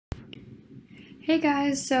Hey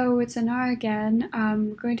guys, so it's Anar again.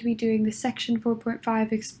 We're going to be doing the section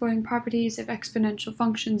 4.5 Exploring Properties of Exponential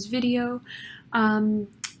Functions video.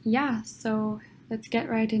 So let's get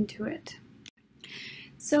right into it.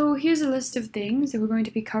 So here's a list of things that we're going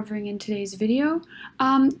to be covering in today's video.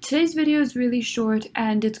 Today's video is really short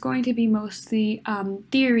and it's going to be mostly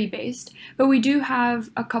theory-based, but we do have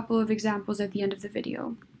a couple of examples at the end of the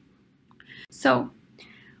video. So,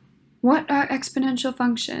 what are exponential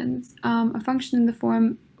functions? A function in the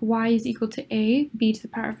form y is equal to a, b to the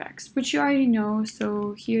power of x, which you already know,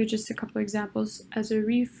 so here are just a couple of examples as a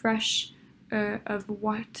refresh of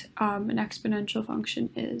what an exponential function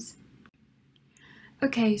is.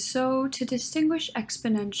 Okay, so to distinguish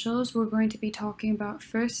exponentials, we're going to be talking about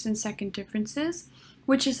first and second differences,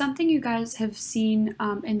 which is something you guys have seen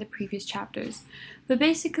in the previous chapters. But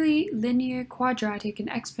basically, linear, quadratic, and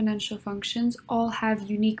exponential functions all have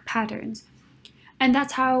unique patterns, and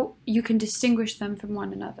that's how you can distinguish them from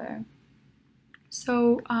one another.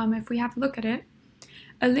 So if we have a look at it,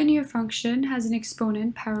 a linear function has an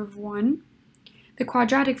exponent power of 1, the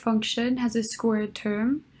quadratic function has a squared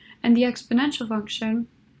term, and the exponential function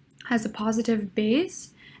has a positive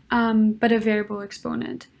base, but a variable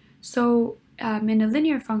exponent. So in a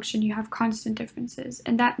linear function, you have constant differences,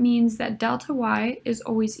 and that means that delta y is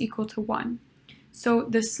always equal to 1. So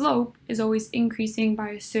the slope is always increasing by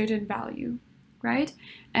a certain value, right?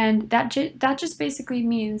 And that just basically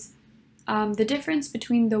means the difference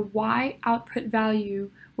between the y output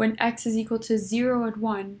value when x is equal to 0 and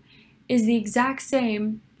 1 is the exact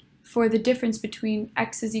same for the difference between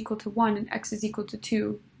x is equal to 1 and x is equal to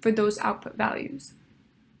 2 for those output values.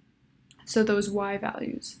 So those y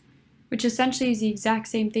values, which essentially is the exact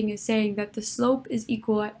same thing as saying that the slope is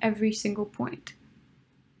equal at every single point.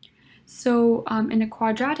 So in a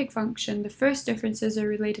quadratic function, the first differences are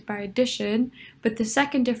related by addition, but the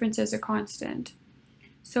second differences are constant.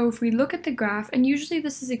 So if we look at the graph, and usually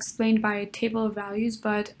this is explained by a table of values,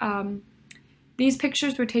 but these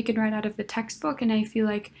pictures were taken right out of the textbook, and I feel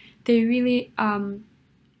like they really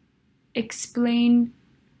explain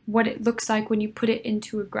what it looks like when you put it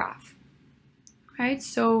into a graph. Right?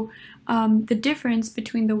 So the difference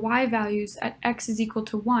between the y values at x is equal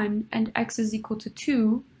to 1 and x is equal to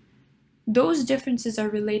 2, those differences are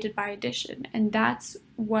related by addition, and that's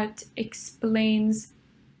what explains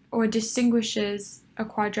or distinguishes a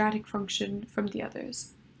quadratic function from the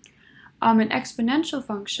others. An exponential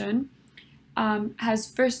function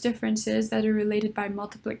has first differences that are related by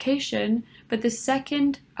multiplication, but the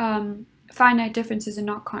second finite differences are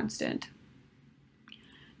not constant.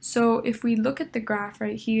 So if we look at the graph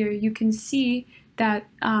right here, you can see that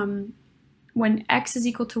when x is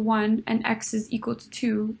equal to 1 and x is equal to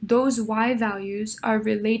 2, those y values are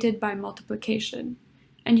related by multiplication.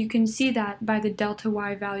 And you can see that by the delta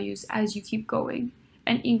y values as you keep going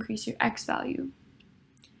and increase your x value.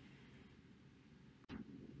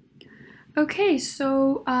 Okay,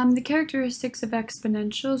 so the characteristics of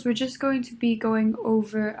exponentials, we're just going to be going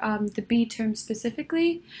over the b term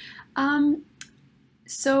specifically.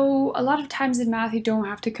 So a lot of times in math you don't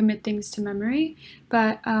have to commit things to memory,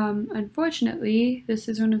 but unfortunately this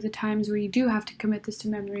is one of the times where you do have to commit this to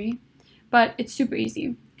memory, but it's super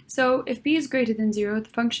easy. So if b is greater than 0, the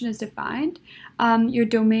function is defined. Your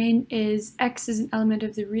domain is x is an element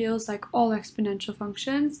of the reals like all exponential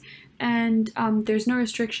functions, and there's no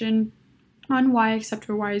restriction on y except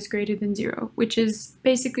for y is greater than 0, which is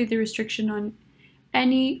basically the restriction on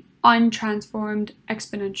any untransformed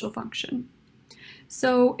exponential function.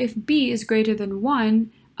 So if b is greater than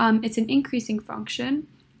 1, it's an increasing function,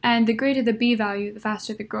 and the greater the b value, the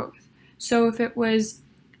faster the growth. So if it was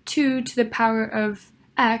 2 to the power of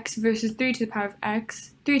x versus 3 to the power of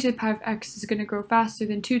x, 3 to the power of x is going to grow faster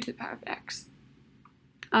than 2 to the power of x.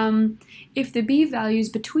 If the b value is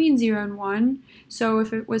between 0 and 1, so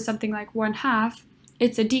if it was something like 1/2,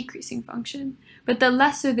 it's a decreasing function. But the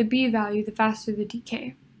lesser the b value, the faster the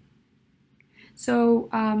decay. So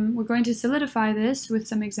we're going to solidify this with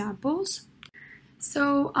some examples.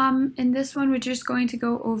 So in this one, we're just going to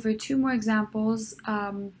go over 2 more examples,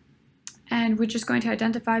 and we're just going to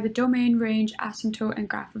identify the domain, range, asymptote, and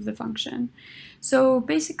graph of the function. So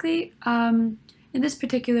basically, in this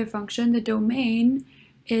particular function, the domain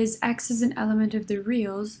is x is an element of the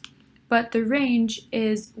reals, but the range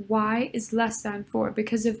is y is less than 4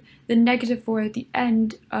 because of the -4 at the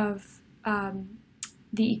end of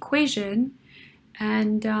the equation,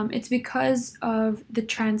 and it's because of the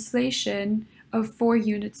translation of 4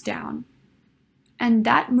 units down. And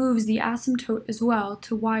that moves the asymptote as well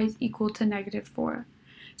to y is equal to -4.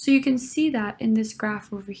 So you can see that in this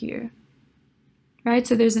graph over here. right?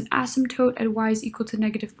 So there's an asymptote at y is equal to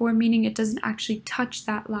 -4, meaning it doesn't actually touch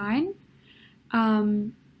that line.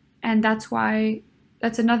 And that's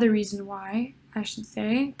another reason why, I should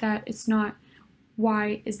say, that it's not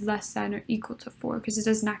y is less than or equal to 4, because it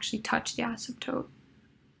doesn't actually touch the asymptote.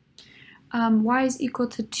 Y is equal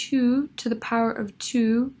to 2 to the power of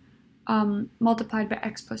 2 multiplied by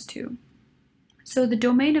x plus 2. So the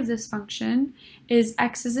domain of this function is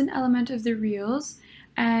x is an element of the reals,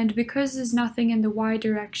 and because there's nothing in the y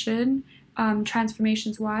direction,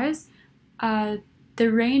 transformations-wise,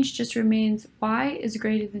 the range just remains y is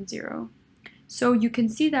greater than 0. So you can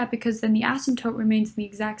see that because then the asymptote remains in the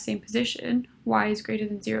exact same position, y is greater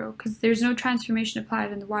than 0, because there's no transformation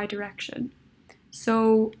applied in the y direction.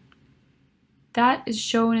 So that is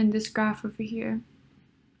shown in this graph over here.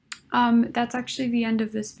 That's actually the end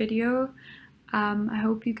of this video. I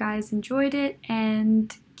hope you guys enjoyed it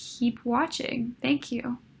and keep watching. Thank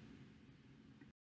you.